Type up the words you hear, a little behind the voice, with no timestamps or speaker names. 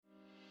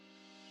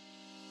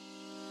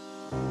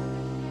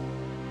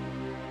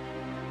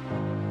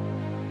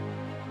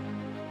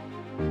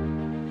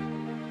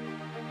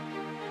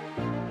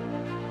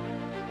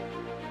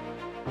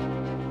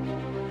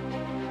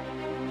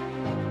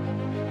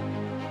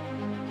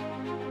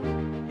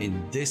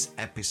In this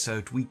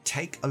episode, we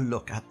take a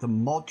look at the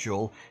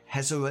module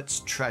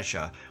Hezoret's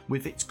Treasure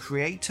with its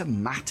creator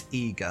Matt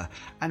Eager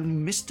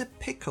and Mr.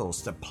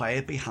 Pickles, the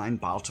player behind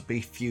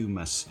Bartleby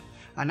Fumus.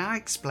 And I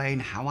explain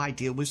how I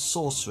deal with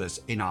sorcerers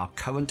in our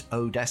current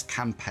Odes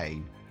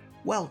campaign.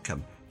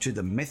 Welcome to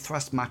the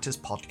Mithras Matters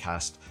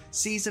podcast,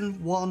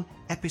 Season 1,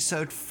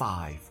 Episode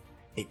 5.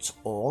 It's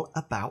all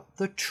about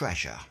the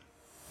treasure.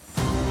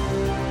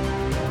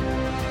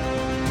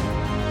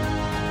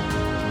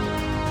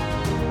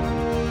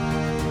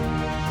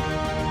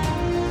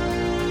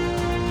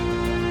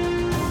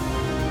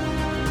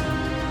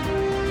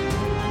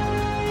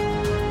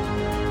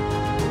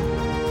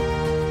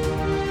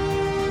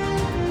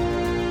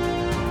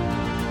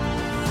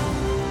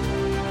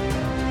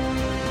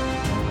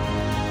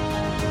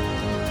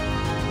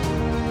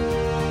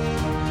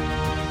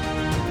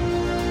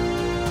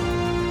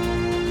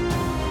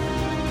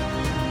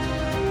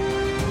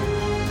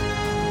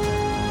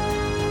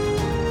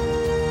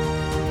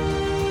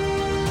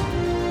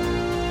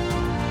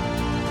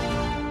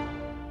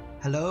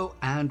 Hello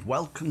and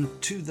welcome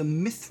to the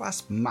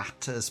Mithras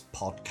Matters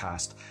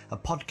podcast, a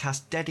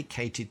podcast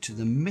dedicated to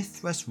the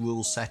Mithras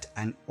rule set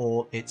and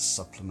all its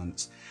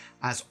supplements.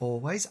 As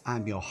always,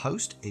 I'm your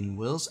host,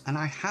 Inwills, and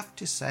I have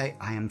to say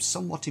I am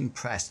somewhat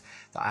impressed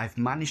that I've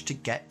managed to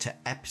get to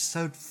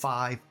episode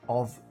 5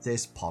 of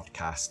this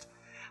podcast.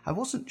 I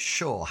wasn't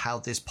sure how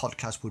this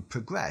podcast would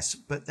progress,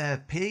 but there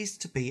appears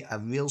to be a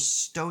real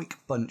stoic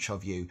bunch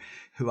of you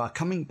who are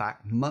coming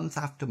back month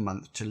after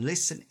month to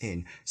listen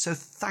in, so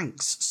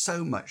thanks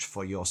so much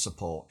for your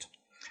support.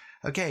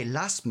 Okay,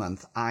 last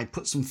month I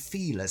put some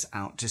feelers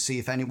out to see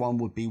if anyone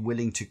would be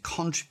willing to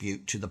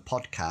contribute to the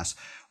podcast,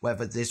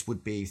 whether this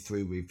would be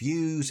through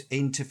reviews,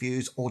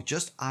 interviews, or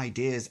just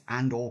ideas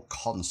and or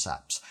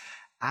concepts.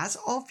 As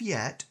of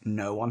yet,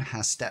 no one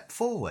has stepped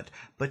forward,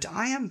 but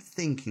I am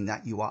thinking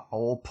that you are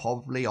all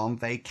probably on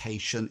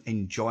vacation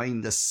enjoying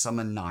the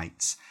summer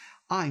nights.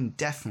 I'm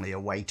definitely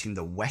awaiting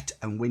the wet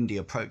and windy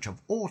approach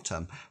of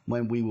autumn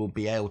when we will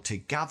be able to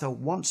gather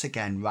once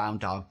again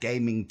round our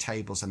gaming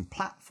tables and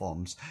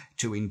platforms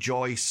to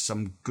enjoy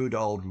some good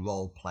old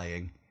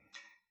role-playing.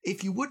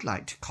 If you would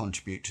like to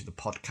contribute to the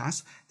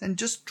podcast, then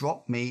just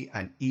drop me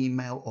an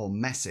email or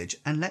message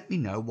and let me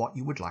know what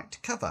you would like to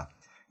cover.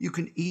 You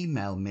can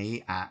email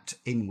me at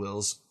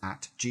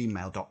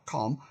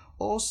inwills@gmail.com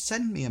or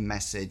send me a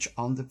message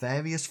on the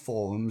various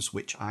forums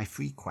which I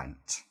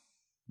frequent.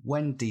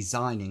 When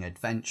designing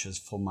adventures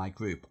for my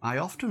group, I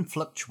often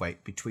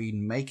fluctuate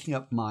between making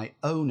up my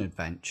own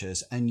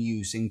adventures and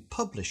using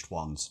published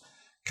ones.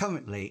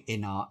 Currently,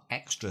 in our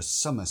extra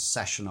summer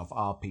session of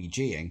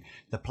RPGing,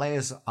 the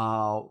players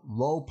are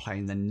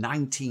role-playing the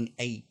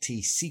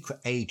 1980 secret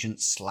agent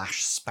 /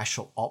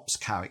 special ops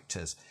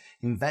characters,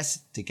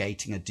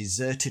 investigating a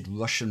deserted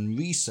Russian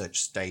research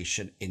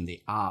station in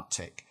the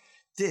Arctic.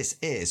 This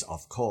is,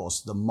 of course,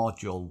 the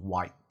module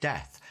White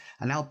Death,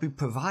 and I'll be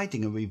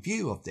providing a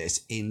review of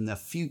this in the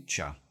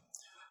future.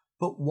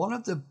 But one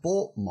of the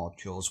bought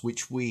modules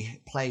which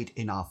we played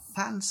in our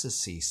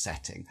fantasy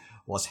setting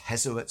was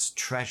Hezoret's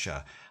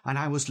Treasure, and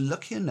I was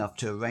lucky enough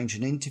to arrange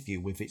an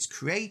interview with its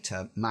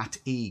creator, Matt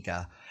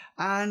Eager,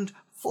 and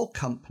for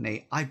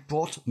company, I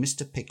brought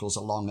Mr. Pickles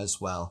along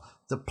as well,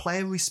 the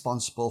player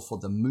responsible for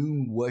the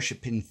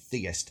moon-worshipping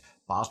theist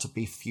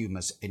Bartleby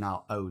Fumus in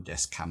our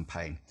Odes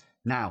campaign.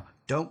 Now,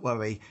 don't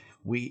worry,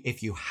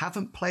 if you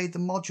haven't played the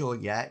module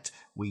yet,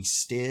 we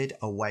steered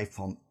away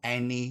from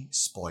any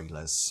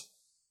spoilers.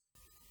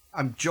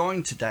 I'm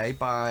joined today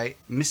by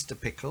Mr.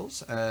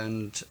 Pickles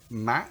and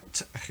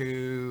Matt,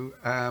 who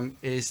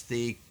is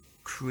the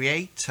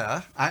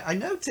creator. I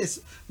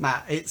noticed,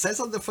 Matt, it says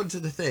on the front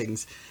of the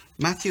things,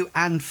 Matthew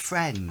and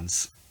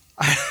Friends.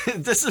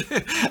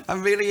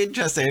 I'm really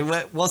interested.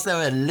 Was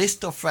there a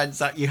list of friends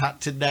that you had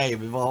to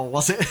name, or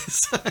was it?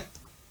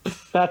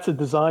 That's a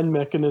design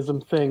mechanism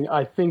thing.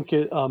 I think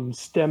it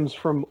stems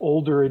from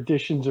older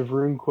editions of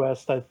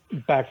RuneQuest.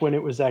 Back when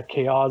it was at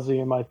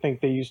Chaosium, I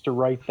think they used to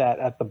write that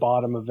at the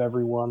bottom of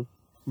everyone.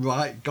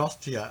 Right,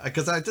 gotcha.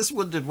 Because I just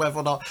wondered whether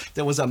or not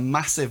there was a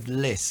massive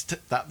list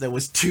that there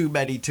was too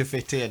many to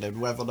fit in,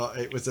 and whether or not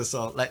it was a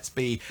sort of, let's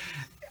be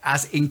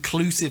as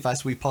inclusive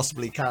as we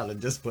possibly can and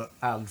just put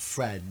and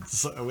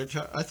friends, which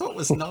I thought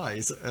was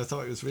nice. I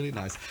thought it was really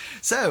nice.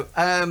 So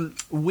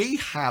we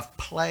have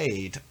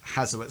played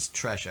Hezoret's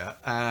Treasure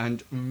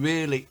and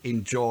really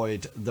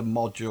enjoyed the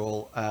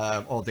module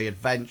or the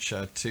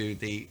adventure to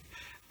the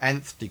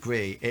nth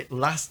degree. It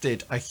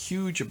lasted a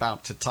huge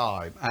amount of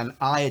time and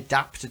I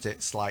adapted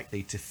it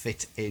slightly to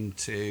fit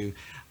into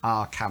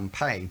our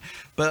campaign.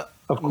 But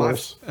of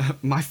course,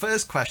 my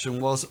first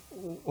question was,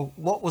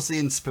 what was the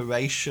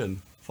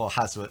inspiration for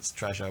Hezoret's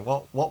Treasure?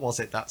 What was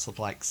it that sort of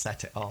like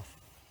set it off?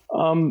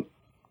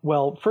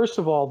 Well, first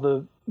of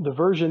all, the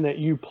version that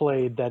you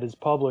played that is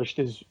published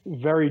is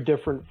very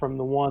different from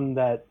the one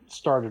that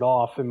started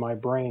off in my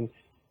brain.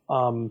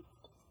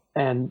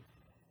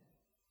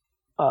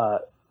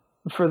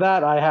 for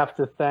that, I have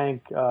to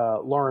thank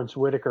Lawrence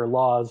Whitaker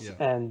Laws Yeah.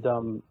 and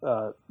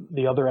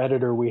the other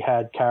editor we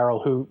had, Carol,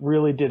 who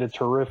really did a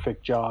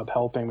terrific job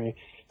helping me.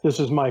 This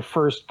is my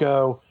first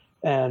go,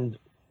 and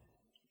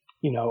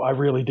I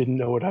really didn't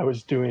know what I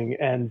was doing,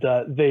 and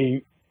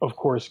they, of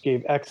course,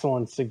 gave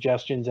excellent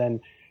suggestions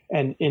and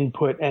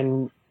input,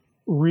 and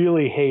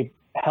really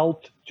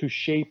helped to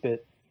shape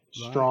it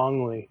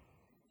strongly.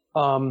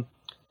 Right.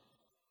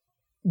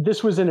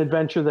 This was an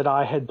adventure that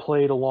I had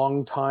played a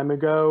long time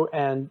ago,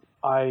 and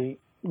I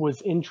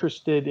was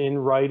interested in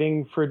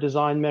writing for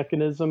Design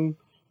Mechanism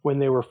when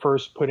they were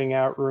first putting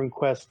out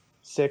RuneQuest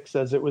 6,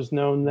 as it was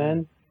known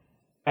then.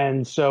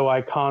 And so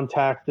I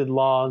contacted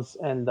Laws,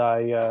 and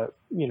I,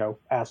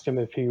 asked him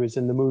if he was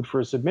in the mood for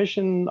a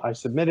submission. I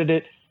submitted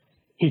it.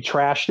 He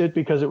trashed it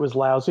because it was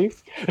lousy.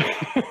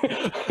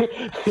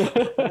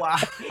 Wow.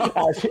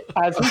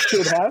 as he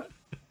should have.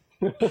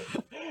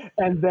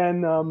 and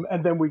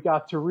then we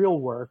got to real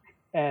work,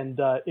 and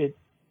it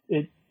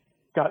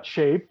got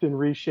shaped and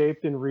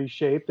reshaped and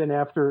reshaped, and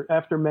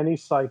after many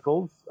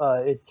cycles,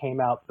 it came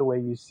out the way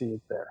you see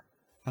it there.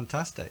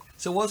 Fantastic.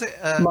 So was it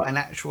an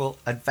actual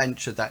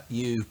adventure that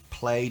you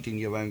played in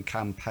your own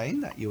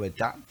campaign that you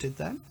adapted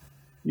then?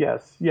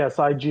 Yes,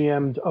 I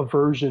GM'd a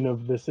version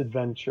of this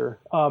adventure.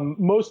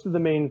 Most of the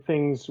main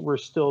things were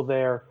still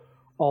there,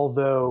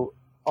 although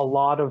a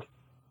lot of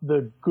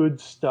the good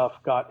stuff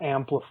got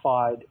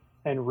amplified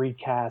and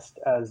recast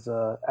as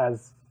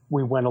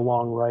we went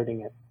along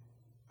writing it.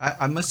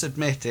 I must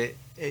admit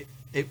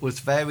it was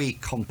very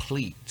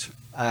complete.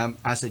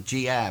 As a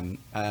GM,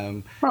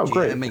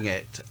 GMing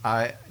it,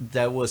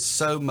 there was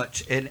so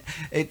much in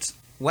it.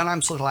 When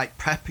I'm sort of like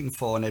prepping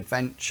for an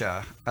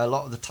adventure, a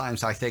lot of the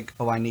times I think,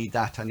 I need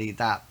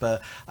that.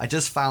 But I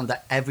just found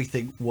that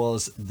everything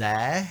was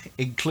there,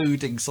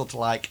 including sort of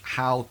like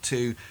how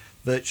to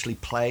virtually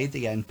play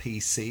the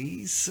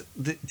NPCs.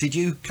 Did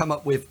you come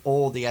up with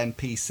all the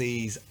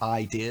NPCs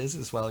ideas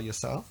as well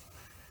yourself?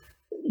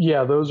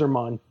 Yeah, those are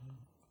mine.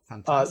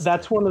 Fantastic.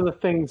 That's one of the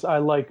things I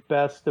like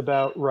best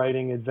about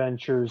writing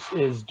adventures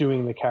is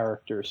doing the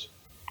characters.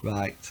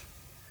 Right.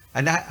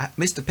 And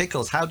Mr.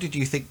 Pickles, how did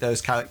you think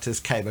those characters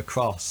came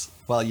across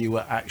while you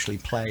were actually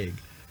playing?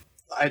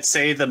 I'd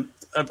say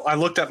I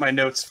looked at my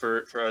notes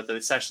for the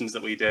sessions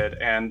that we did,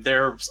 and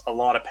there's a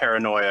lot of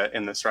paranoia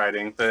in this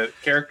writing. The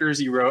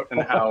characters you wrote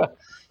and how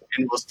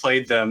Invalus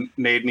played them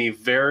made me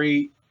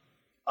very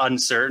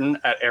uncertain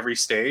at every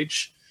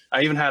stage.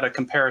 I even had a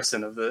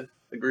comparison of the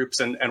groups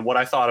and what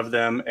I thought of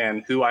them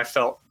and who I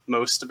felt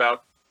most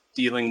about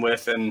dealing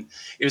with, and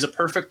it was a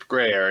perfect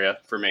gray area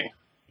for me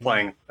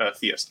playing a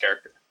theist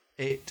character.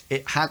 It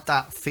had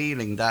that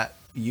feeling that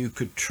you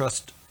could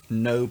trust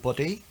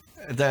nobody.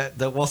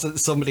 There wasn't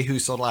somebody who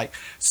sort of like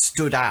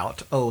stood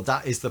out. Oh,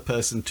 that is the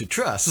person to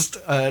trust,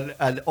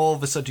 and all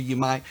of a sudden you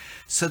might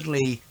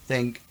suddenly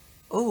think,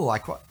 oh,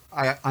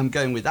 I'm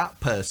going with that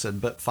person,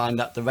 but find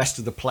that the rest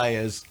of the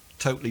players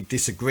totally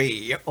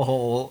disagree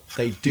or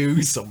they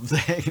do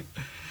something.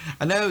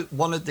 I know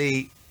one of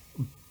the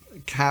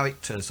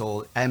characters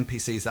or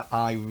NPCs that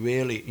I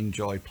really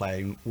enjoy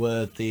playing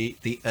were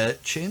the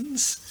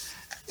urchins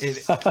in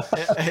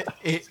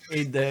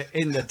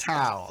the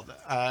town.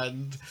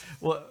 And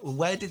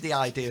where did the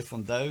idea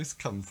from those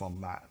come from,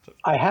 Matt?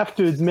 I have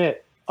to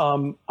admit,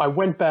 I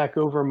went back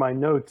over my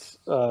notes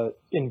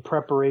in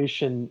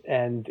preparation,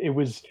 and it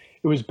was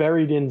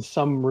buried in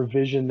some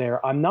revision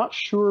there. I'm not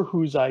sure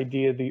whose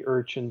idea the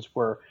urchins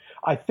were.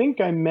 I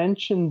think I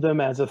mentioned them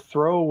as a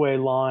throwaway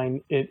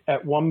line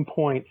at one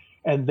point,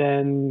 and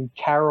then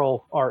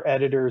Carol, our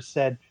editor,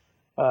 said,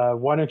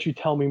 why don't you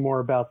tell me more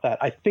about that?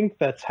 I think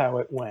that's how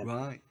it went.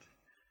 Right.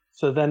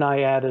 So then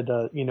I added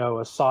a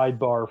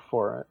sidebar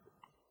for it.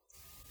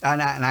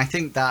 And I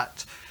think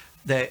that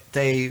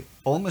they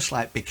almost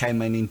like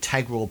became an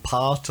integral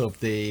part of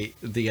the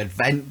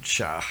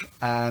adventure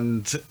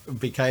and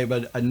became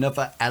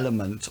another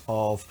element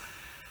of,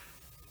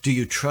 do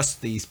you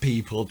trust these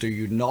people? Do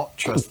you not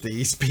trust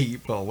these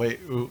people?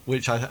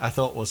 Which I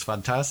thought was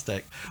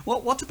fantastic.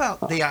 What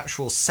about the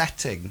actual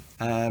setting,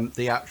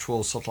 the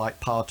actual sort of like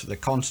part of the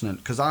continent?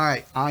 Because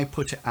I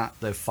put it at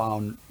the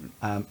far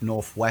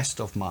northwest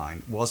of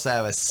mine. Was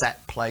there a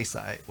set place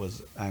that it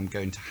was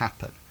going to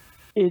happen?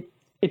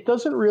 It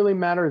doesn't really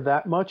matter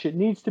that much. It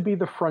needs to be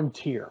the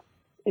frontier.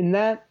 In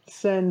that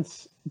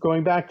sense,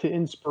 going back to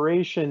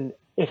inspiration,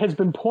 it has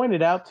been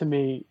pointed out to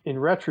me in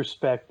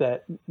retrospect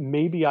that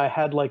maybe I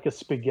had like a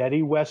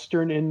spaghetti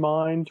Western in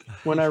mind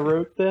when I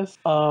wrote this.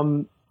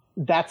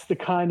 That's the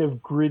kind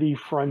of gritty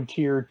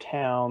frontier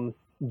town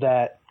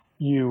that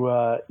you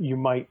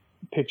might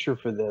picture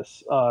for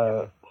this.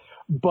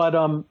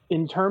 But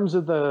in terms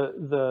of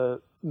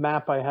the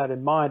map I had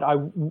in mind,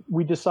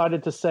 we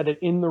decided to set it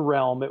in the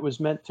realm. It was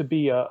meant to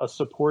be a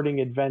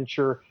supporting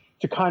adventure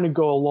to kind of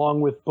go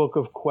along with Book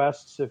of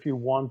Quests if you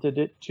wanted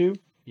it to.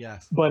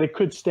 Yes. But it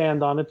could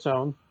stand on its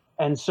own.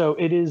 And so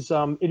it is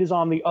on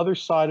the other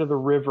side of the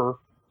river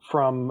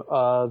from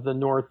the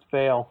North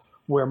Vale,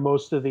 where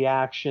most of the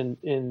action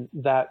in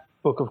that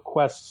Book of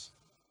Quests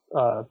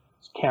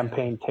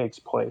campaign takes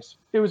place.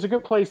 It was a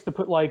good place to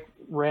put like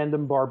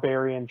random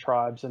barbarian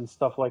tribes and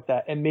stuff like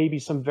that, and maybe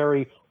some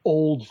very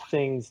old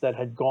things that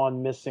had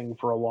gone missing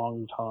for a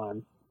long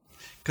time.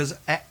 Because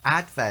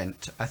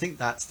Advent, I think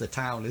that's the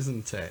town,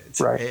 isn't it?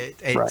 Right.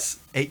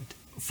 It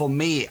for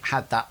me, it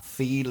had that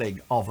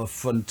feeling of a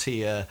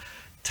frontier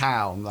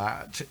town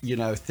that, you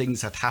know,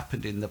 things had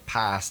happened in the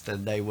past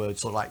and they were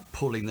sort of like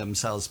pulling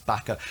themselves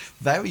back up,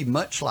 very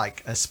much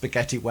like a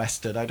spaghetti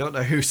western. I don't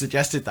know who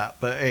suggested that,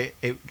 but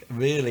it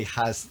really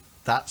has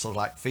that sort of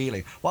like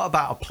feeling. What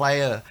about a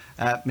player,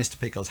 Mr.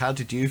 Pickles? How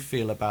did you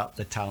feel about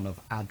the town of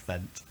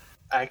Advent?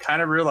 I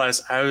kind of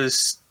realized I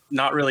was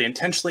not really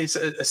intentionally,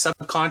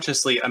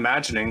 subconsciously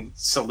imagining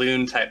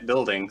saloon type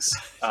buildings.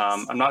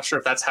 I'm not sure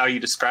if that's how you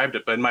described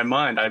it, but in my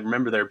mind, I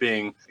remember there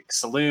being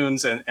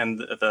saloons and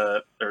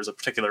there was a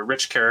particular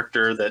rich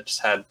character that just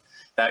had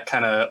that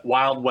kind of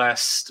Wild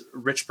West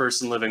rich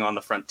person living on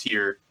the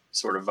frontier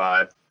sort of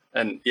vibe.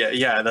 And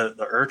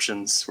the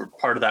urchins were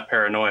part of that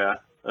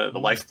paranoia, the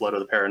lifeblood of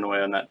the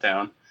paranoia in that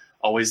town.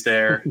 Always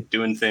there,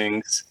 doing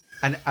things.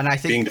 And I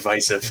think being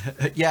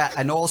divisive. Yeah,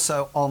 and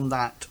also on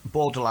that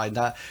borderline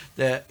that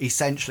they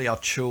essentially are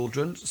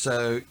children,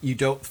 so you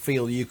don't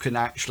feel you can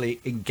actually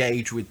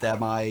engage with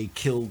them. I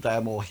killed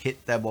them or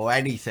hit them or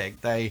anything.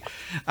 I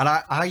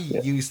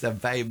use them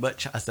very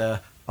much as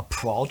a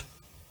prod,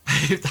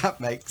 if that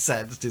makes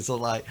sense. To sort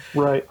of like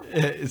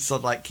it's sort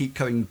of like keep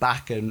coming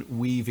back and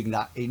weaving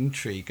that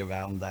intrigue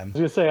around them. I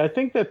was gonna say, I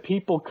think that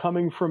people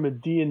coming from a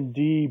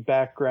D&D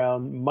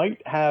background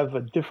might have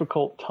a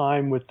difficult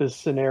time with this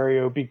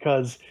scenario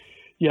because,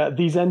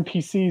 these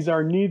NPCs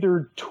are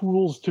neither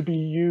tools to be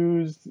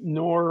used,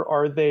 nor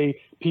are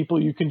they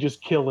people you can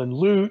just kill and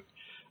loot.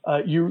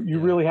 You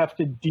really have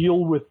to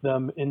deal with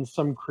them in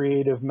some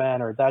creative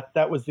manner.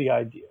 That was the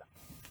idea.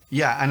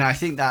 Yeah, and I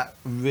think that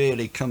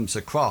really comes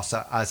across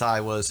as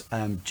I was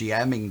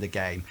GMing the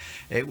game.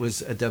 It was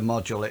the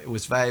module. It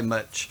was very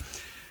much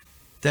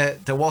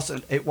it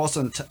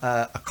wasn't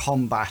a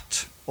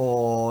combat,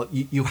 or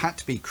you had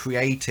to be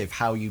creative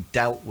how you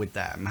dealt with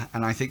them.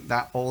 And I think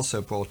that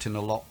also brought in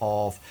a lot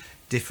of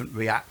different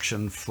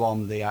reaction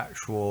from the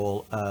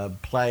actual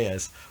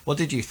players. What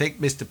did you think,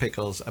 Mr.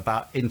 Pickles,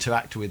 about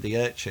interacting with the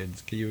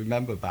urchins? Can you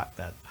remember back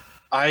then?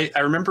 I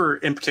remember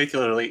in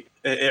particularly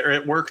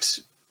it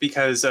worked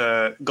because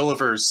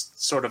Gulliver's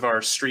sort of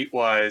our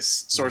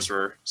streetwise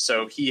sorcerer,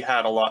 so he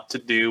had a lot to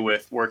do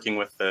with working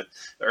with the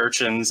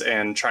urchins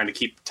and trying to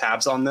keep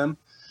tabs on them,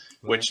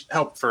 which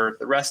helped for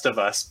the rest of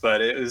us. But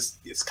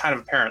it's kind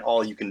of apparent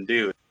all you can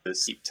do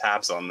is keep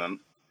tabs on them.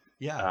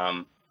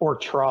 Yeah. Or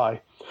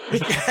try.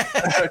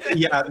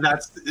 Yeah,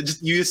 that's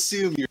just, you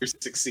assume you're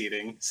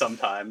succeeding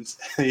sometimes,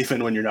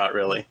 even when you're not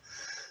really.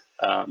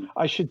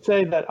 I should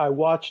say that I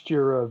watched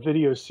your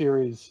video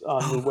series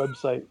on your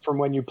website from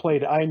when you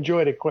played it. I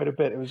enjoyed it quite a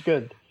bit. It was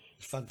good.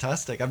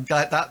 Fantastic. I'm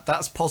glad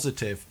that's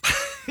positive.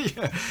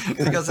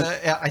 Because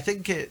I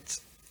think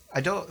I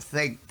don't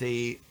think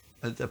the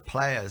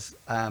players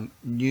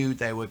knew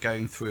they were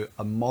going through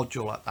a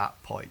module at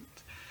that point.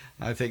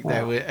 I think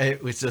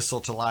it was just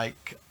sort of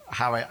like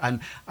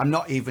and I'm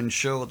not even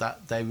sure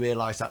that they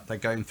realise that they're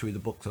going through the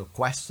book of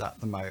quests at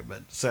the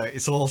moment. So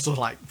it's also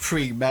like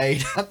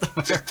pre-made at the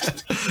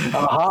moment.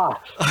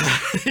 Aha!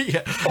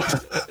 Yeah.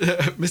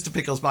 Mr.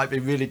 Pickles might be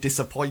really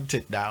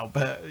disappointed now,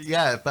 but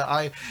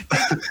I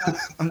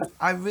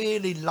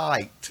really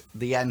liked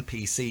the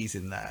NPCs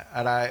in there,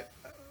 and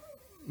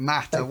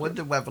Matt, I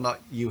wonder whether or not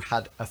you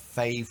had a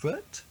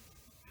favourite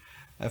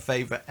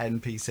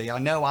NPC. I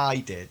know I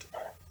did.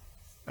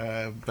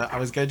 But I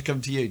was going to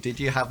come to you. Did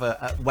you have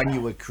when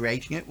you were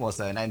creating it, was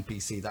there an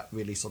NPC that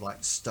really sort of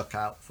like stuck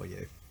out for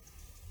you?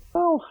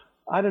 Well,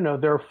 I don't know.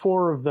 There are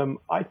 4 of them.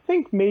 I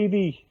think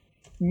maybe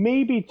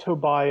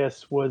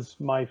Tobias was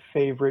my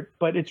favorite,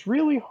 but it's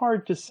really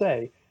hard to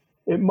say.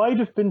 It might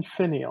have been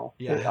Finial.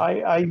 Yeah.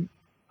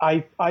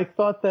 I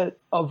thought that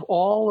of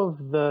all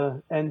of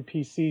the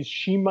NPCs,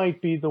 she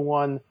might be the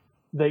one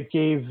that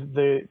gave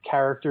the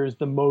characters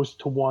the most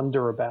to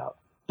wonder about.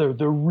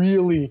 They're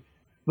really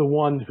the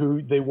one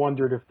who they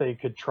wondered if they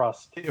could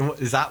trust.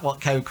 Is that what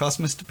came across,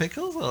 Mr.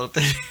 Pickles? Or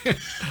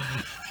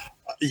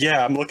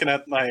Yeah, I'm looking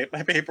at my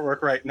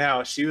paperwork right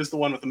now. She was the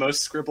one with the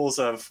most scribbles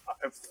of,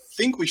 I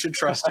think we should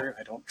trust her.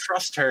 I don't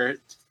trust her.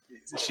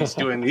 She's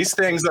doing these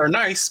things that are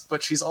nice,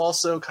 but she's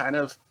also kind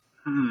of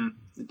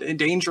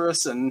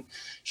dangerous, and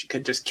she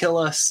could just kill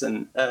us.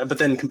 And but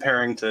then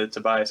comparing to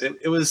Tobias,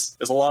 it was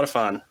a lot of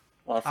fun.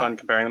 A lot of fun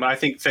comparing them. I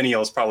think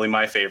Finial is probably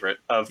my favorite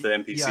of the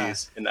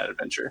NPCs in that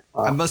adventure.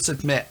 I must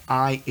admit,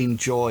 I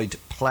enjoyed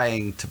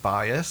playing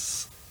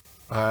Tobias.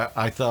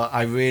 I thought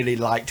I really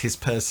liked his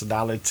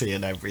personality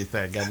and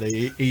everything, and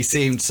he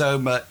seemed so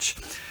much.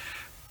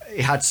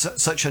 He had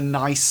such a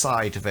nice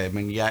side of him,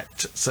 and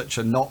yet such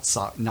a not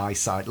nice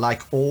side,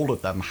 like all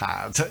of them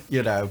had,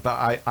 you know.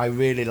 But I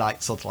really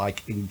like sort of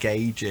like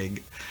engaging.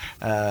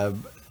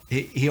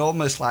 He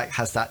almost like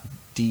has that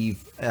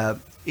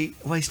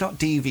he's not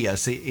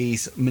devious.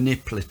 He's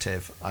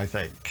manipulative, I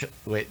think,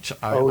 which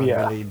I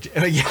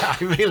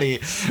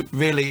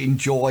really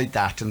enjoyed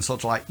that, and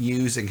sort of like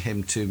using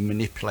him to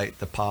manipulate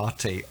the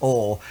party,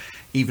 or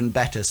even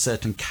better,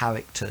 certain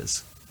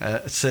characters,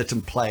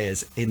 certain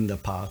players in the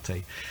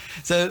party.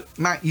 So,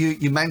 Matt,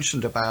 you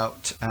mentioned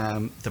about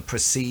the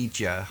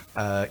procedure,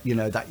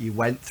 that you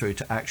went through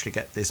to actually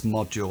get this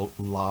module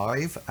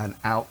live and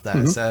out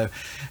there. So,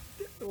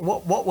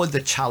 what were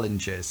the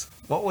challenges?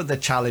 What were the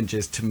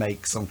challenges to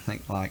make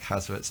something like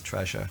Hazoret's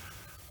Treasure?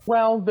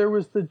 Well, there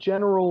was the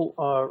general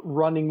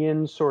running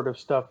in sort of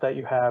stuff that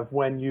you have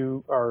when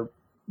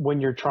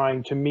you're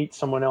trying to meet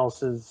someone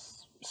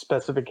else's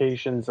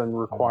specifications and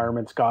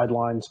requirements,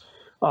 guidelines.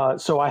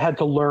 So I had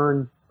to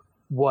learn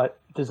what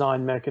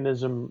Design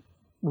Mechanism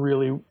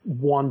really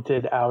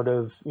wanted out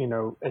of,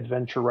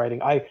 adventure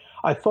writing.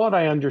 I thought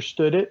I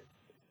understood it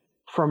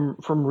from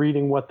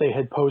reading what they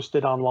had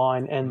posted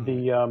online and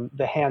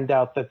the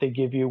handout that they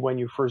give you when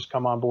you first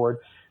come on board.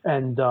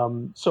 And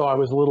so I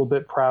was a little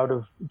bit proud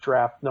of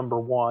draft number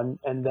 1,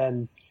 and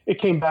then it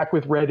came back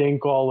with red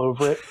ink all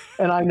over it.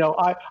 And I know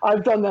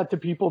I've done that to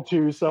people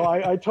too, so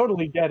I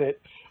totally get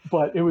it.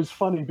 But it was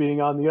funny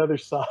being on the other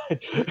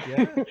side.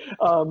 Yeah.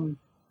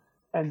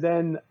 And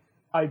then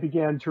I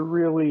began to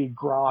really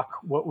grok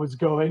what was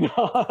going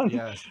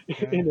on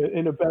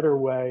in a better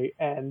way.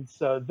 And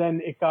so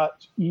then it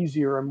got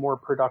easier and more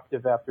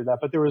productive after that.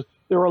 But there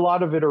were a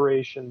lot of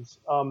iterations.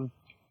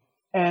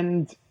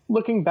 And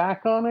looking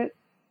back on it,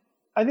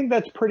 I think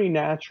that's pretty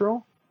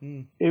natural.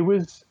 It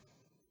was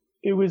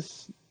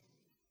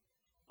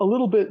a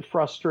little bit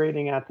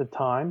frustrating at the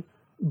time,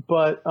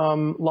 but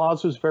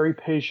Laz was very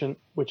patient,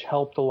 which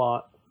helped a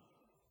lot.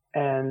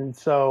 And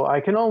so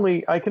I can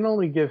only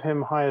give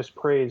him highest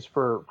praise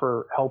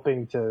for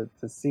helping to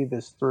see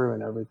this through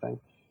and everything.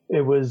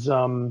 It was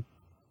a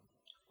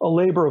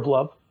labor of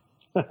love,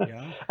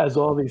 as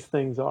all these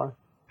things are.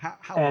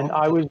 And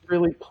I was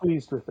really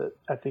pleased with it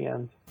at the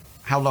end.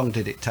 How long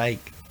did it take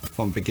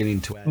from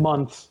beginning to end?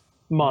 Months.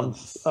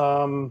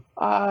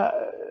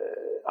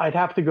 I'd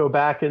have to go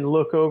back and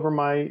look over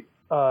my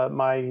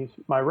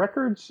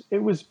records.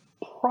 It was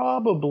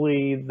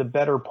probably the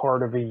better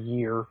part of a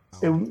year.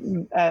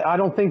 I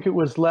don't think it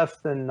was less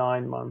than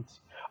 9 months.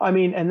 I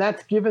mean, and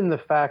that's given the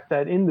fact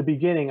that in the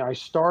beginning I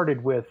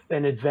started with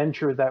an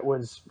adventure that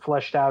was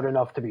fleshed out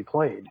enough to be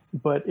played,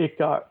 but it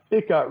got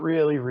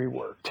really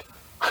reworked.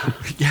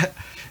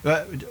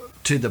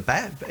 To the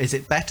better. Is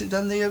it better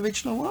than the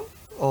original one?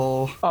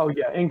 Or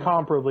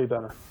incomparably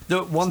better.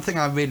 The one thing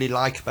I really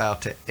like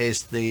about it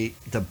is the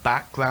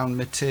background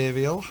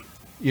material,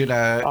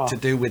 to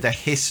do with the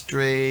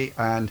history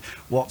and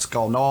what's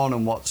gone on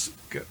and what's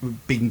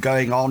been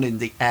going on in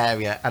the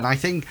area. And I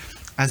think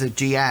as a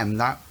GM,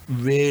 that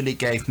really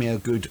gave me a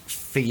good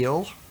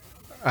feel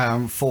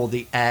for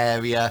the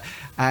area,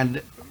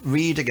 and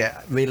reading it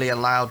really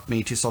allowed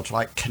me to sort of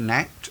like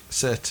connect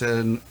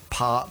certain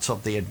parts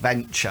of the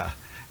adventure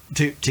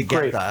to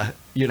get there,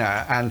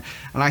 and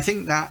I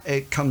think that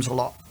it comes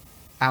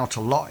out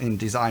a lot in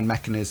Design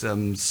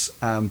Mechanisms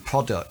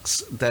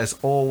products. There's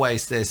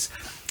always this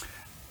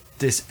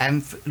it's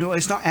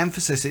not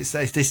emphasis, it's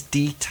this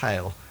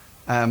detail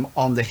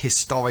on the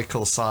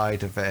historical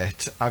side of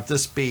it. I've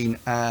just been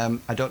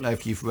I don't know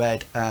if you've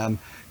read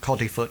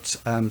Codifoot's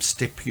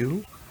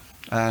Stipule.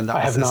 And I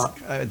have not.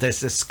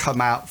 There's this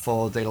come out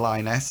for the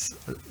Lioness,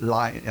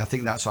 I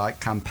think that's right,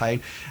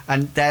 campaign.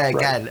 And there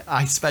again,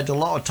 I spent a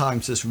lot of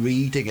time just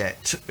reading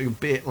it, a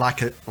bit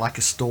like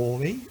a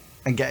story,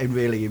 and getting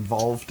really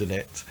involved in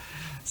it.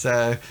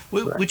 So,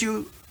 would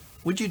you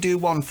do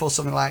one for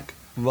something like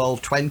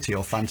Roll20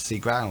 or Fantasy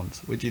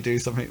Grounds? Would you do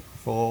something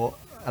for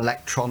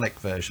electronic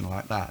version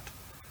like that?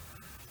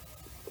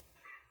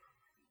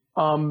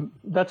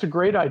 That's a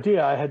great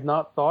idea. I had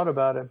not thought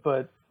about it,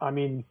 but I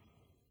mean,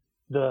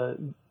 the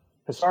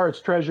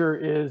Hazoret's Treasure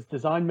is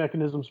Design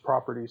Mechanisms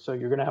property, so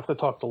you're going to have to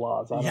talk to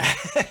Laz.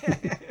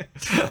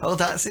 Oh,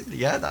 that's it.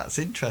 Yeah, that's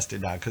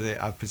interesting now, because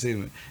I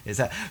presume it's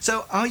that.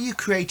 So, are you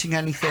creating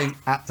anything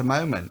at the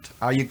moment?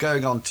 Are you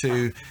going on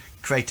to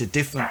create a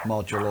different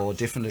module or a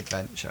different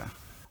adventure?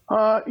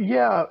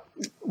 Yeah.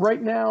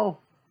 Right now,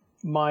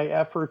 my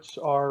efforts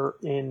are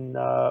in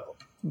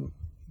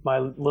my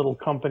little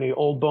company,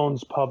 Old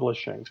Bones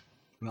Publishing.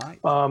 Right.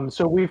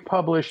 So we've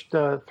published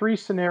 3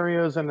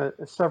 scenarios and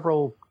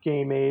several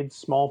game aids,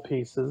 small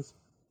pieces.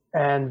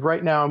 And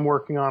right now I'm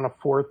working on a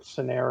 4th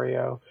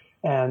scenario.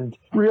 And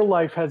real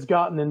life has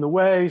gotten in the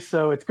way,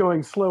 so it's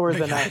going slower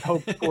than I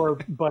hoped for.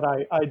 But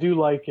I do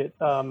like it.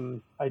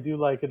 I do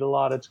like it a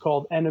lot. It's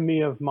called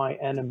Enemy of My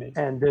Enemy,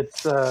 and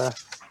it's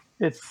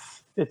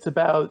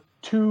about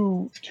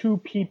two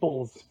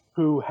peoples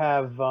who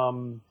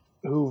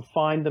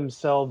find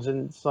themselves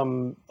in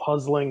some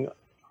puzzling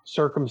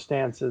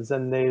circumstances,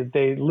 and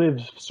they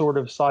live sort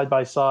of side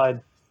by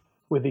side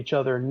with each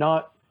other,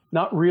 not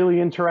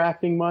really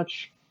interacting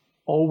much,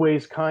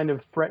 always kind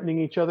of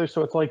threatening each other.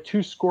 So it's like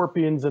 2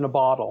 scorpions in a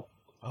bottle,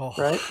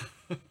 right?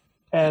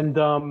 And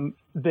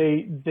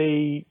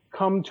they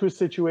come to a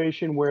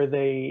situation where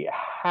they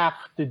have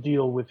to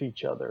deal with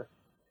each other.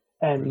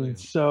 And Brilliant.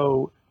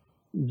 so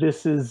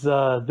this is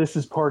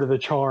part of the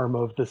charm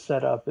of the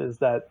setup, is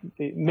that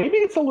maybe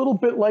it's a little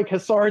bit like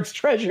Hasard's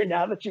Treasure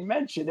now that you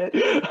mention it.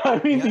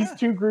 I mean, these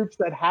two groups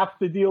that have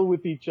to deal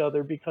with each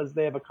other because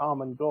they have a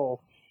common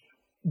goal.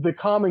 The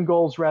common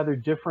goal is rather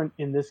different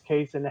in this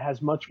case, and it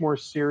has much more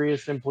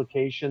serious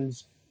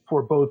implications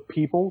for both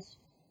peoples.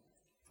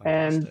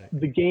 Fantastic.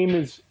 And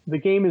the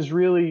game is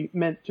really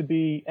meant to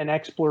be an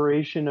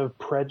exploration of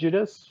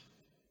prejudice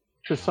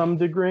to some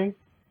degree.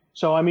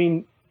 So I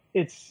mean,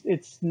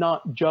 it's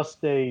not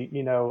just a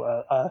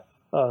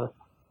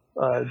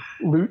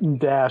loot and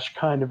dash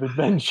kind of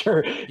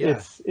adventure.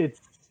 Yeah.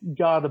 It's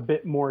got a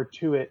bit more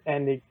to it,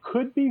 and it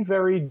could be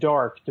very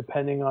dark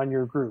depending on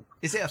your group.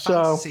 Is it a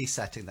fantasy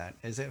setting then?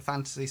 Is it a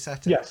fantasy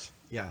setting? Yes.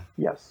 Yeah.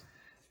 Yes.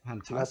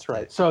 Fantastic. That's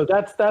right. So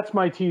that's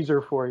my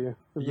teaser for you.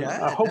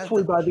 Yeah,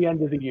 hopefully by the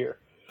end of the year.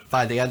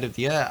 By the end of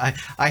the year,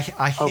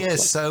 I hear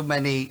so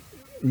many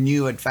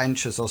new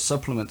adventures or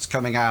supplements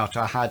coming out.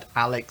 I had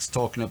Alex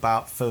talking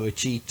about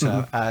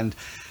Furuchita,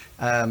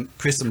 and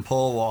Chris and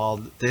Paul were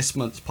on this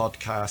month's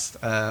podcast,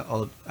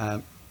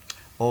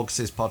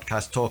 August's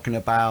podcast, talking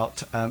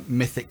about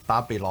Mythic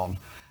Babylon,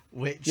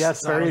 which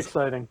yes, very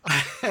exciting.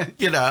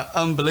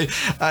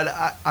 Unbelievable. And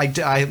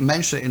I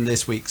mentioned it in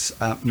this week's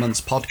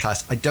month's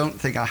podcast. I don't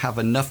think I have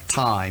enough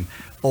time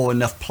or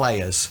enough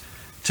players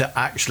to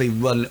actually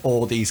run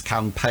all these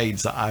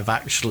campaigns that I've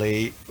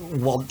actually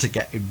want to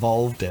get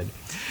involved in.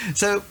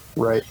 So,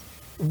 right.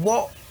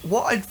 What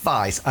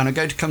advice, and I'm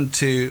going to come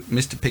to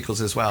Mr.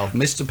 Pickles as well,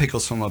 Mr.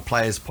 Pickles from a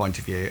player's point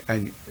of view,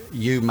 and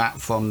you, Matt,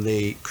 from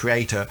the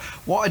creator,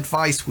 what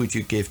advice would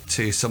you give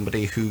to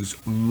somebody who's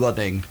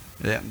running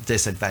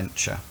this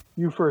adventure?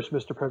 You first,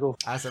 Mr. Pickles.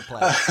 As a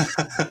player.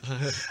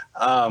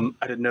 I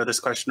didn't know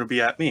this question would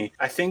be at me.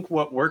 I think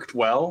what worked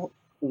well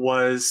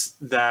was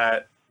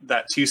that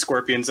two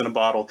scorpions in a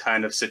bottle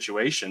kind of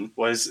situation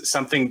was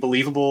something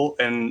believable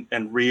and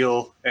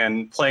real,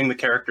 and playing the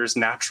characters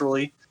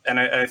naturally. And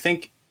I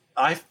think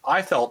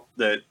I felt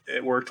that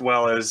it worked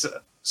well as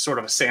sort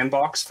of a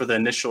sandbox for the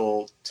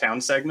initial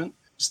town segment,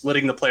 just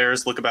letting the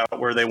players look about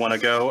where they want to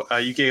go.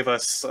 You gave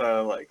us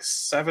like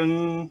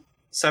seven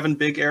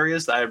big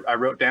areas that I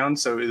wrote down.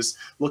 So it was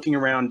looking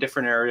around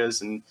different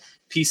areas and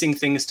piecing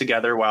things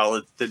together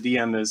while the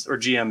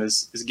GM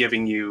is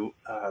giving you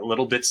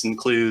little bits and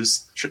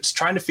clues. Just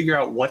trying to figure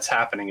out what's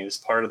happening is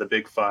part of the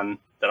big fun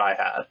that I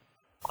had.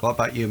 What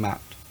about you,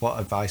 Matt? What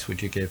advice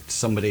would you give to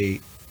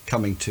somebody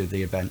coming to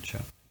the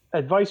adventure?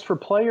 Advice for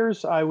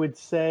players, I would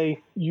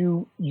say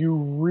you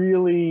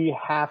really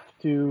have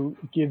to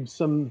give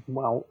some,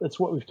 well, it's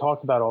what we've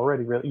talked about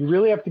already, really. You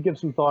really have to give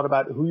some thought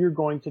about who you're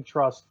going to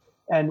trust,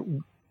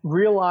 and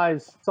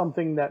realize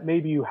something that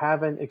maybe you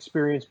haven't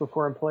experienced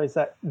before in play, is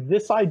that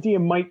this idea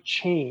might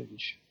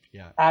change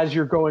as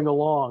you're going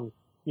along,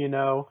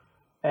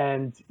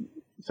 and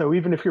so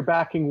even if you're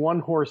backing one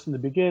horse in the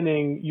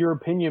beginning, your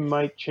opinion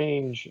might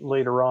change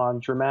later on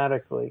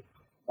dramatically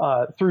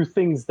through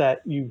things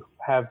that you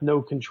have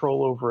no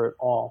control over at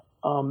all.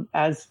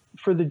 As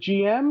for the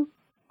GM,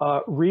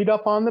 read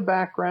up on the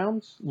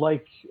backgrounds,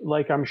 like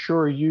I'm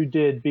sure you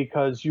did,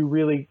 because you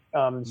really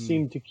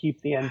seemed to keep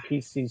the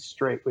NPCs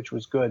straight, which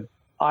was good.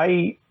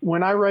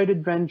 When I write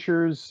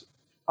adventures,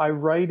 I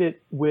write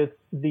it with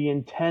the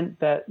intent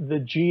that the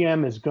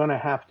GM is going to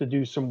have to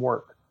do some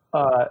work.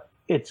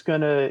 It's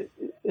going to,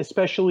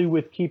 especially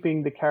with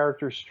keeping the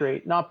characters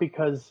straight, not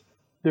because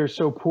they're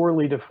so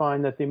poorly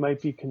defined that they might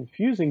be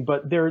confusing,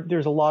 but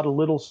there's a lot of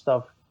little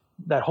stuff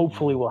that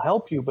hopefully will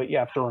help you, but you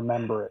have to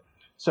remember it.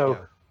 So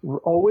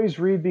always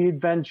read the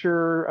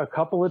adventure a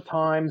couple of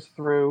times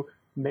through,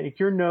 make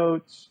your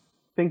notes,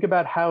 think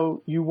about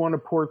how you want to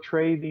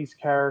portray these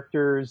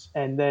characters,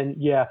 and then,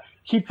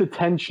 keep the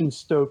tension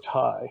stoked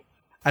high.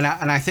 And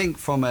I think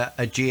from a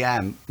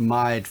GM,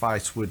 my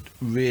advice would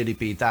really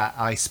be that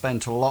I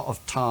spent a lot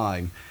of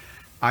time,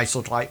 I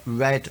sort of like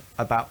read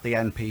about the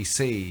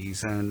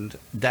NPCs and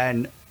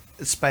then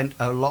spent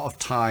a lot of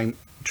time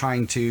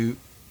trying to,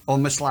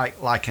 almost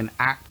like an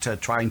actor,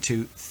 trying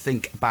to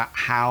think about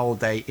how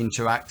they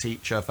interact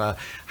each other,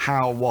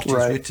 how what is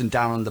written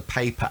down on the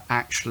paper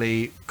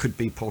actually could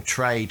be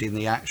portrayed in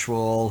the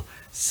actual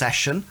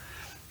session,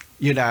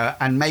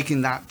 and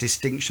making that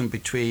distinction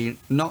between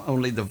not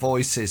only the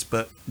voices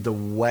but the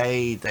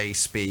way they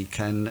speak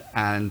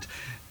and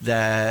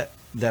their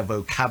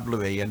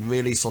vocabulary, and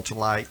really sort of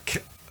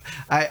like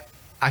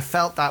I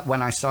felt that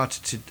when I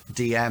started to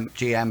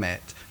GM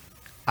it,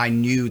 I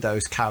knew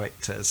those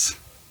characters.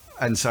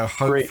 And so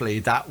hopefully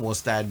that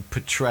was then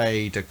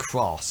portrayed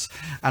across.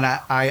 And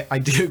I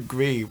do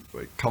agree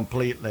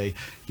completely,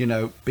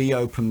 be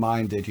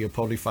open-minded. You'll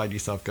probably find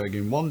yourself going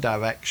in one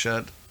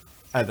direction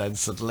and then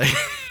suddenly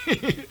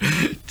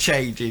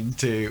change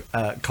into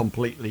a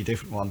completely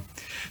different one.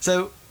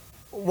 So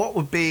what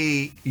would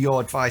be your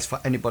advice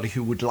for anybody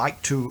who would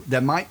like to, there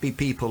might be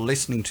people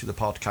listening to the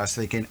podcast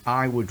thinking,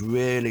 I would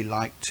really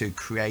like to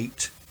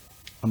create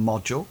a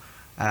module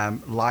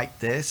like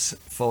this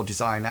for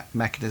design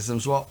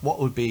mechanisms. What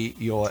would be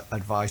your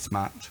advice,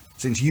 Matt,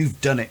 since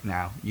you've done it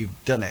now.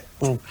 You've done it.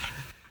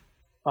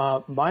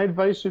 My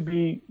advice would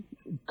be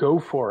go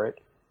for it.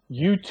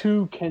 You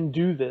too can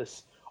do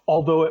this,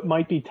 although it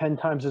might be 10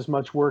 times as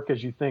much work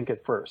as you think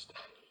at first.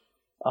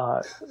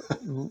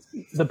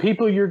 The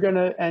people you're going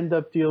to end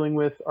up dealing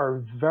with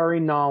are very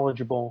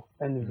knowledgeable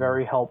and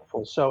very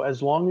helpful. So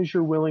as long as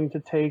you're willing to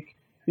take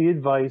the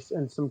advice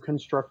and some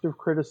constructive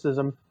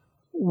criticism,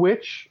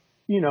 which,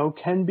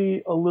 can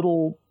be a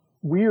little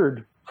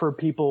weird for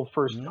people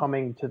first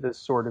coming to this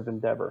sort of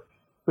endeavor,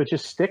 but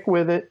just stick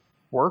with it,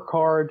 work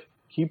hard,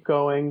 keep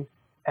going,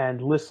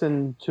 and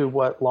listen to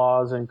what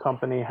Laws and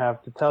company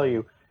have to tell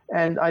you.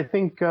 And I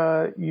think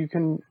you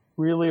can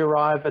really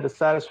arrive at a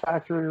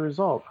satisfactory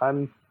result.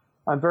 I'm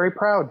very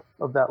proud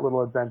of that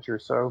little adventure.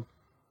 So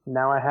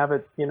now I have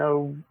it,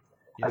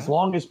 as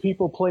long as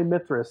people play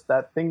Mythras,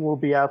 that thing will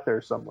be out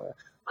there somewhere.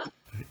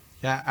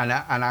 Yeah,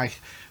 and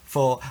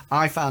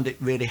I found it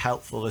really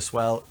helpful as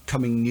well,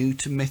 coming new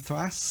to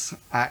Mythras,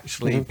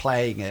 actually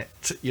playing it,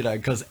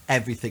 because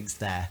everything's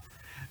there.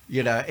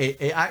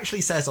 It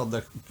actually says on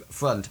the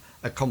front,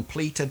 a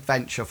complete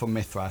adventure for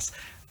Mythras,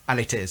 and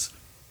it is.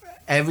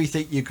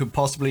 Everything you could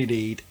possibly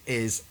need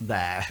is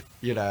there,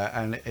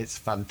 and it's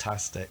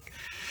fantastic.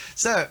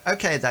 So,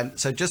 okay then,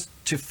 so just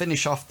to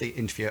finish off the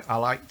interview, I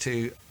like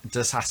to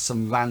just ask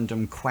some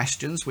random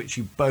questions, which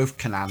you both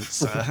can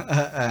answer.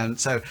 And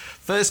so,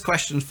 first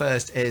question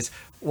first is,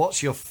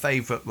 what's your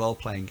favourite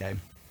role-playing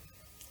game?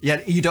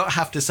 Yeah, you don't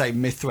have to say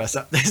Mythras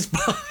at this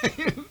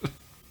point.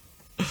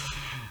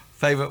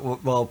 Favourite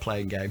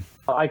role-playing game?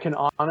 I can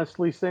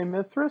honestly say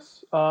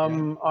Mythras.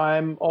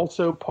 I'm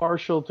also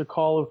partial to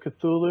Call of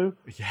Cthulhu.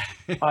 Yeah.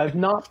 I've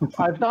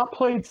not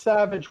played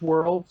Savage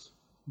Worlds,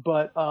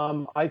 but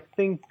I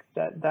think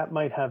that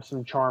might have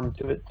some charm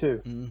to it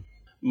too.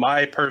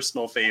 My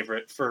personal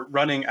favorite for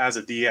running as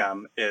a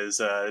DM is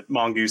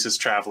Mongoose's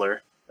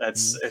Traveler.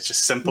 It's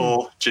just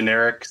simple,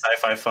 generic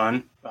sci-fi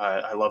fun.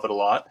 I love it a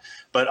lot.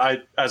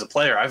 But as a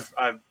player,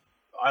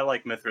 I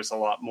like Mythras a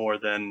lot more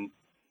than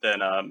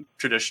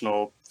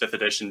traditional 5th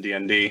edition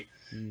D&D.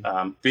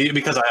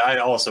 Because I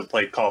also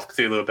played Call of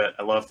Cthulhu a bit.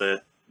 I love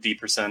the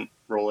D%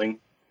 rolling.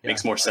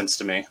 Makes more sense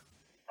to me.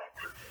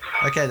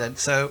 Okay then,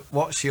 so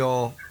what's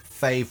your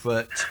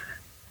favourite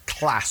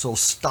class or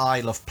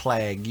style of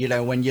playing?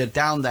 When you're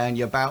down there and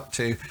you're about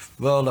to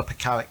roll up a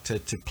character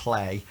to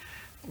play,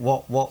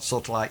 what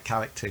sort of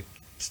character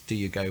do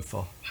you go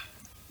for?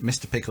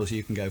 Mr. Pickles,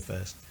 you can go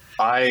first.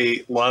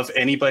 I love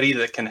anybody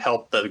that can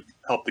help the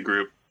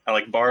group. I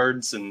like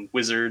bards and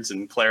wizards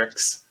and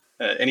clerics.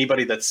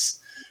 Anybody that's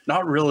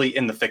not really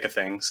in the thick of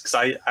things,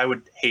 because I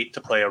would hate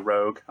to play a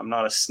rogue. I'm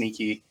not a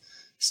sneaky,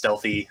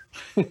 stealthy,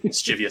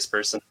 mischievous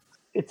person.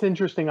 It's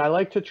interesting. I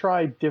like to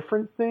try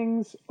different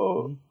things.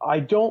 I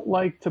don't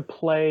like to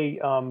play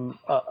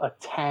a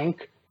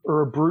tank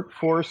or a brute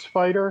force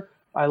fighter.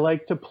 I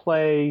like to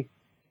play,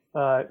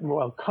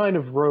 kind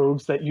of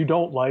rogues that you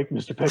don't like,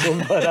 Mr. Pickle.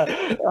 But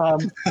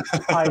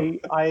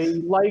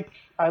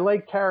I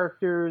like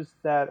characters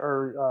that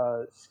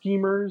are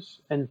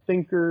schemers and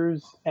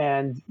thinkers,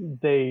 and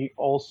they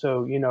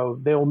also,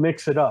 they'll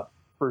mix it up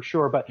for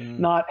sure, but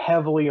not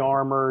heavily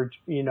armored.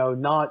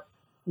 Not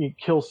you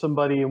kill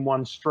somebody in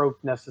one stroke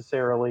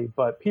necessarily,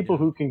 but people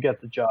who can get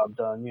the job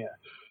done. Yeah.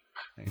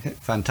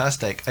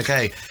 Fantastic.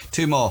 Okay,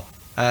 2 more.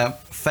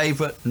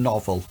 Favorite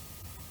novel?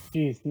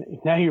 Geez,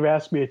 now you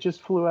asked me. It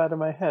just flew out of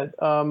my head.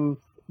 John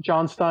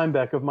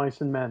Steinbeck of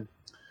Mice and Men.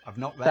 I've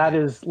not read that.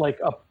 it.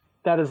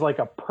 That is like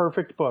a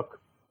perfect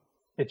book.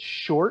 It's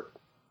short,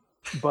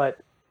 but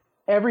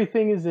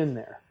everything is in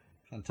there.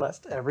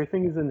 Fantastic.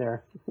 Everything is in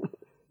there.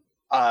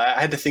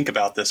 I had to think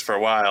about this for a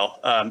while.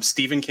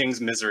 Stephen King's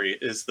Misery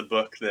is the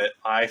book that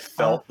I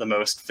felt the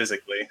most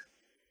physically.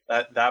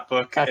 That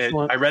book,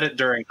 I read it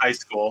during high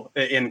school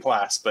in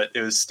class, but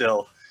it was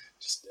still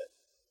just,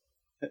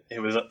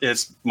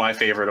 it's my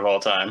favorite of all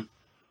time.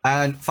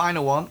 And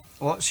final one,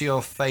 what's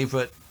your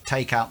favorite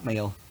takeout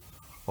meal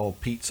or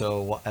pizza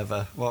or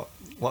whatever?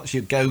 What's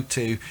your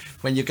go-to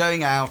when you're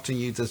going out and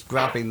you're just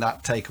grabbing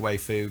that takeaway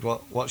food?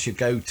 What's your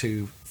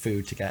go-to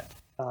food to get?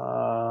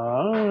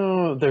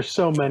 There's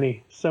so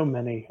many.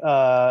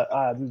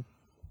 I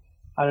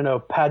don't know,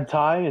 pad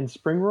thai and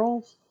spring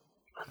rolls.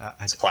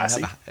 It's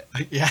classy.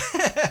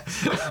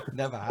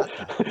 Never had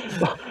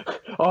that.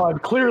 Oh,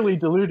 I've clearly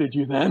deluded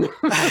you then.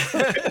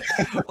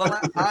 Well,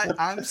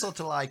 I'm sort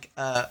of like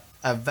a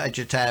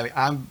vegetarian.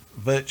 I'm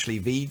virtually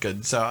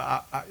vegan,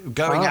 so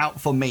going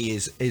out for me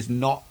is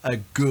not a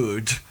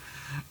good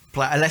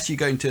play unless you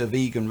go into a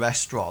vegan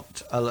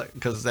restaurant,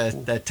 because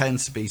there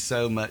tends to be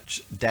so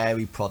much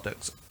dairy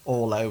products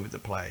all over the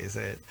place.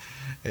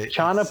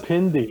 Chana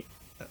Pindi.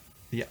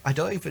 Yeah, I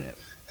don't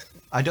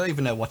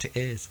even know what it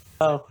is.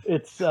 Oh,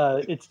 it's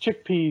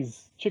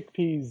chickpeas,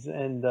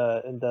 and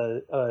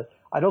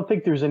I don't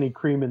think there's any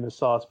cream in the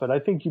sauce, but I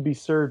think you'd be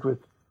served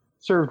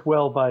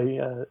well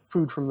by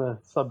food from the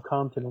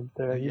subcontinent.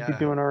 There, you'd be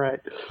doing all right.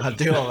 I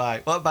do all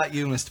right. What about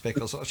you, Mr.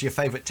 Pickles? What's your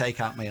favorite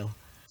takeout meal?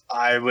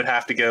 I would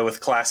have to go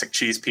with classic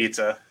cheese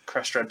pizza,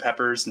 crushed red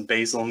peppers and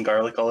basil and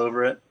garlic all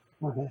over it.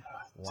 Mm-hmm.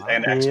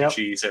 and extra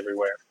cheese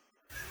everywhere.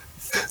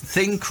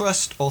 Thin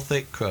crust or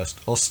thick crust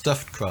or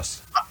stuffed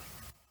crust?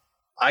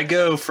 I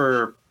go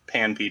for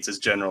pan pizzas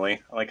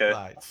generally. I like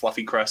a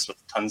fluffy crust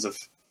with tons of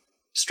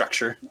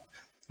structure.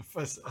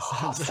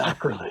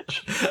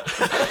 Sacrilege.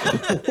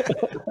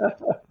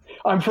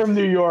 I'm from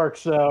New York,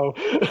 so.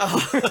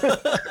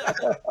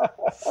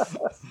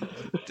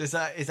 Is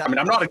that... I mean,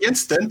 I'm not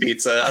against thin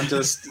pizza. I'm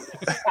just.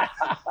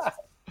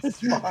 It's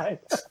fine.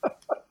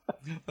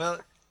 Well,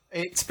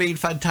 it's been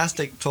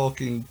fantastic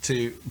talking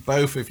to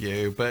both of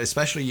you, but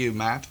especially you,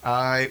 Matt.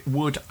 I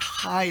would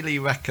highly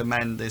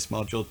recommend this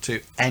module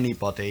to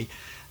anybody.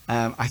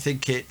 I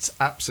think it's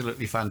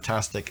absolutely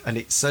fantastic, and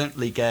it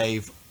certainly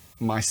gave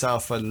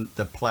myself and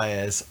the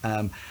players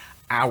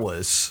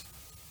hours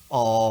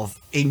of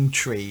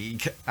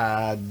intrigue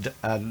and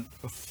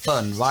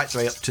fun right the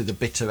way up to the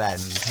bitter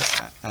end.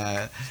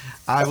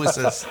 I was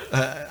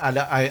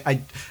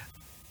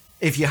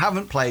if you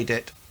haven't played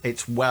it,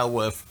 it's well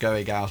worth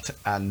going out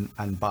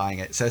and buying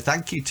it. So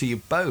thank you to you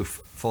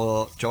both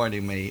for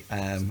joining me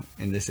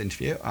in this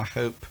interview. I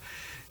hope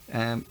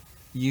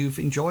you've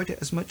enjoyed it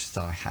as much as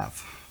I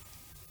have.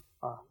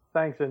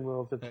 Thanks,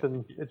 Inwills.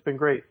 It's been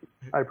great.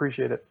 I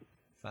appreciate it.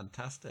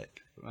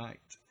 Fantastic. Right.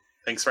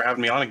 Thanks for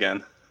having me on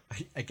again.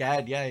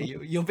 Again, yeah,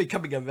 you're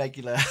becoming a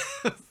regular.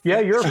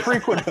 Yeah, you're a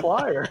frequent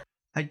flyer.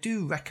 I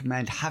do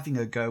recommend having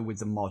a go with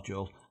the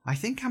module. I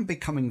think I'm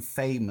becoming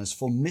famous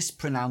for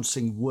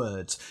mispronouncing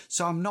words,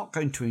 so I'm not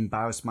going to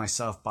embarrass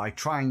myself by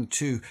trying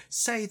to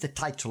say the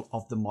title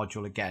of the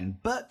module again.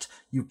 But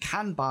you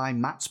can buy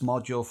Matt's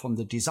module from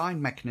the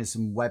Design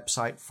Mechanism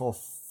website for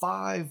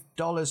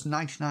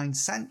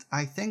 $5.99,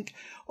 I think,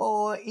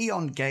 or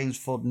Eon Games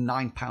for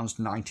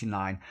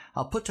 £9.99.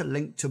 I'll put a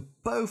link to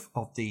both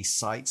of these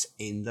sites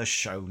in the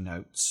show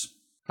notes.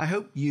 I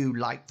hope you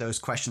liked those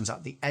questions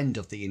at the end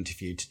of the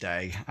interview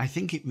today. I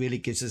think it really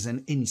gives us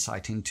an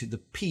insight into the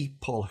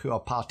people who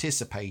are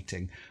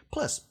participating.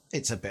 Plus,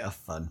 it's a bit of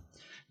fun.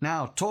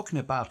 Now, talking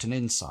about an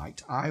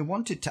insight, I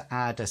wanted to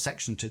add a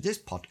section to this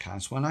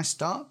podcast when I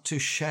start to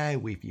share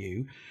with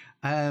you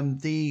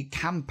the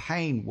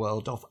campaign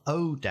world of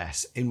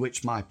Odess in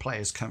which my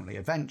players currently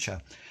adventure.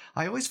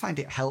 I always find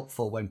it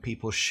helpful when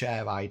people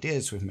share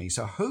ideas with me,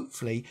 so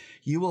hopefully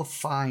you will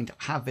find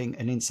having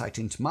an insight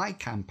into my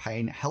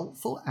campaign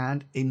helpful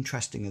and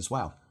interesting as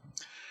well.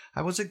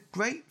 I was a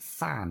great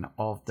fan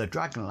of the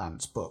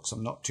Dragonlance books.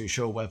 I'm not too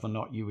sure whether or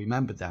not you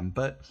remember them,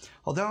 but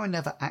although I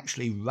never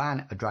actually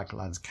ran a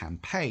Dragonlance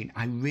campaign,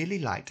 I really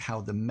liked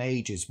how the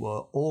mages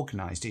were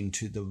organised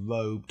into the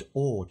robed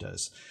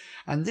orders.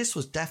 And this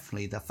was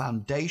definitely the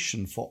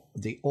foundation for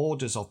the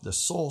orders of the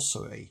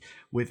sorcery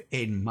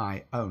within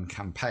my own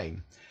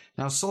campaign.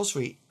 Now,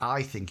 sorcery,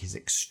 I think, is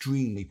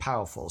extremely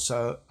powerful,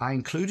 so I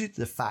included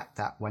the fact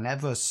that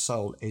whenever a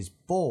soul is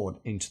born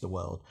into the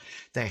world,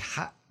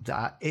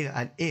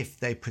 if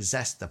they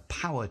possess the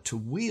power to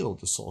wield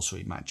the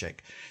sorcery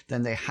magic,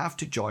 then they have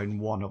to join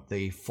one of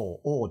the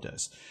 4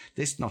 orders.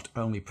 This not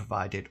only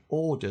provided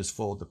orders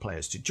for the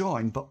players to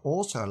join, but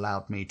also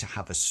allowed me to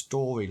have a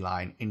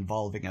storyline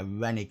involving a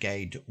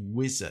renegade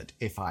wizard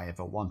if I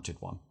ever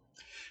wanted one.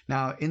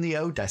 Now, in the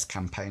Odess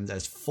campaign,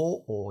 there's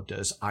 4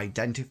 orders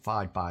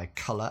identified by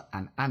colour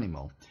and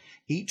animal.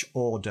 Each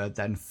order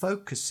then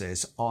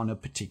focuses on a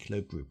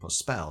particular group of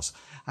spells.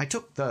 I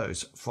took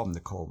those from the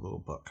core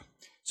rulebook.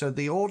 So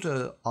the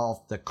Order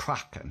of the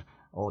Kraken,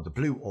 or the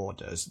Blue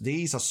Orders,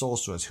 these are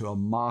sorcerers who are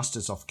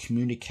masters of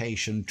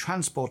communication,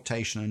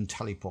 transportation and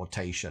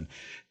teleportation.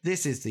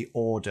 This is the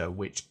order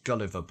which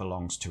Gulliver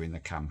belongs to in the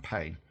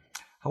campaign.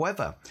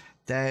 However,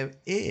 there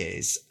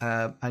is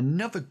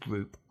another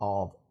group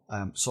of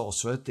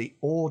sorcerer, the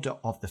Order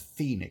of the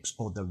Phoenix,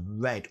 or the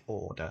Red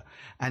Order,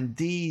 and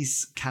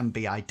these can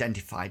be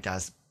identified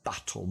as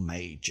battle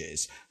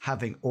mages,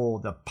 having all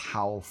the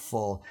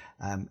powerful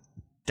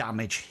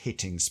damage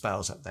hitting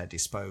spells at their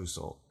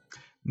disposal.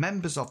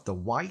 Members of the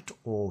White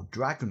or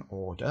Dragon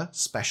Order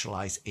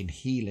specialize in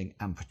healing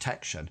and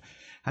protection.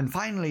 And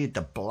finally,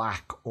 the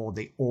Black or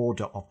the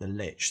Order of the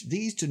Lich.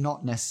 These do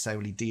not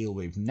necessarily deal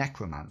with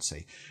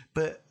necromancy,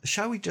 but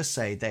shall we just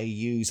say they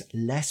use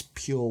less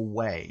pure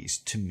ways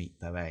to meet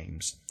their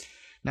aims.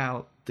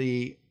 Now,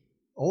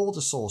 all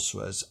the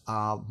sorcerers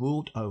are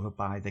ruled over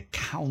by the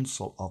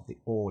Council of the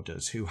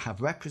Orders, who have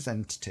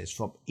representatives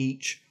from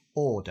each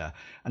order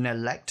and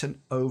elect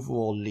an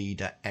overall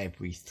leader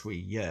every 3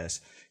 years.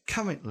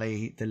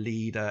 Currently, the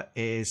leader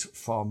is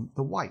from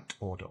the White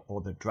Order or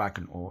the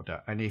Dragon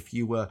Order, and if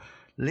you were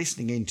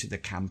listening into the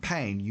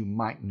campaign, you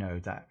might know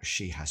that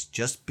she has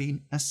just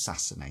been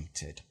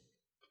assassinated.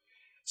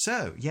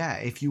 So, yeah,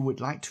 if you would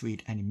like to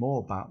read any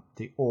more about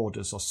the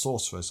orders of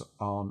sorcerers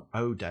on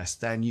Odess,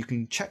 then you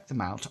can check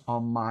them out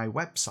on my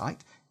website,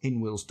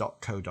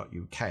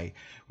 inwills.co.uk,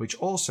 which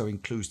also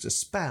includes the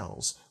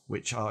spells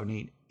which are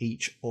in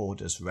each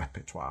order's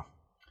repertoire.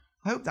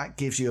 I hope that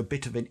gives you a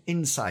bit of an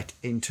insight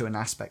into an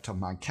aspect of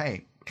my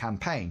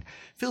campaign.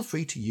 Feel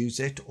free to use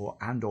it or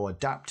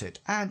adapt it,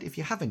 and if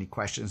you have any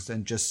questions,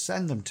 then just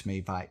send them to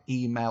me by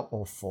email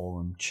or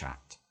forum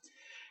chat.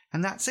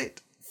 And that's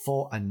it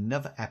for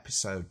another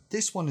episode.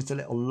 This one is a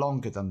little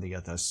longer than the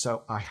others,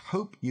 so I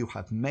hope you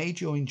have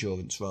made your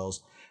endurance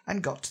rolls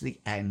and got to the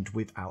end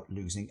without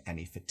losing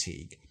any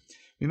fatigue.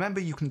 Remember,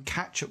 you can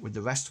catch up with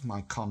the rest of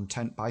my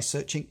content by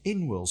searching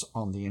InRules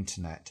on the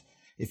internet.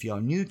 If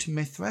you're new to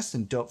Mythras,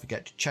 then don't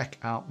forget to check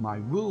out my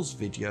rules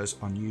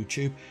videos on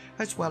YouTube,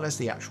 as well as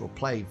the actual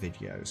play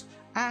videos.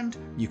 And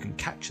you can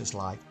catch us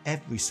live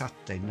every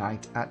Saturday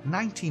night at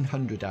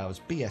 1900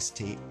 hours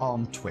BST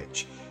on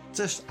Twitch.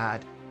 Just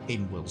add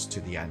InRules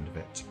to the end of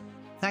it.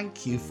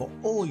 Thank you for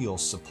all your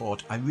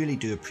support. I really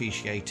do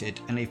appreciate it.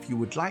 And if you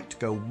would like to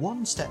go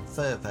one step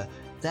further,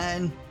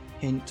 then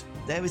hint,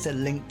 there is a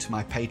link to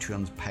my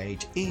Patreon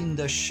page in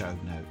the show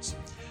notes.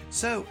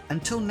 So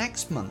until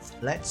next month,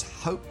 let's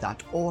hope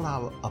that all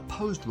our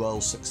opposed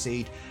roles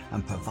succeed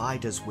and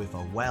provide us with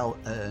a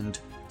well-earned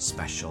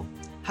special.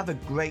 Have a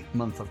great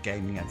month of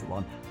gaming,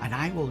 everyone, and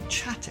I will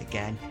chat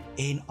again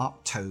in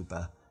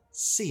October.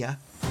 See ya.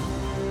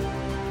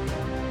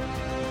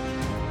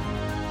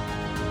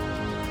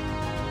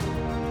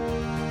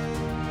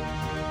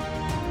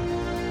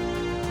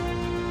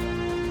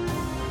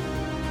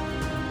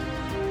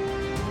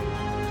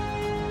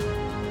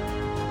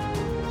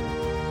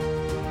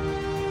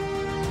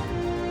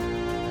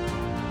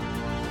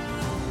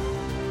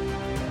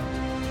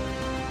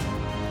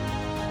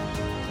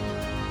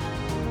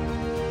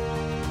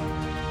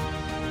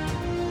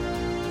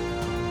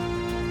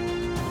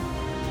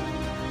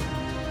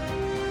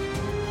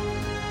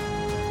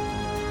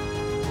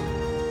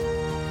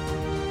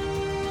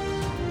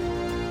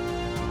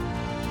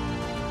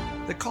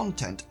 The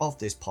content of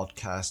this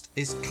podcast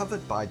is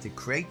covered by the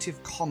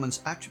Creative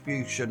Commons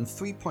Attribution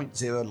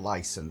 3.0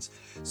 license,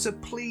 so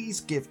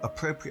please give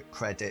appropriate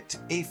credit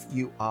if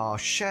you are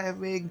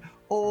sharing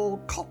or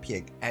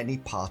copying any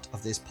part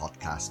of this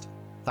podcast.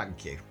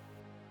 Thank you.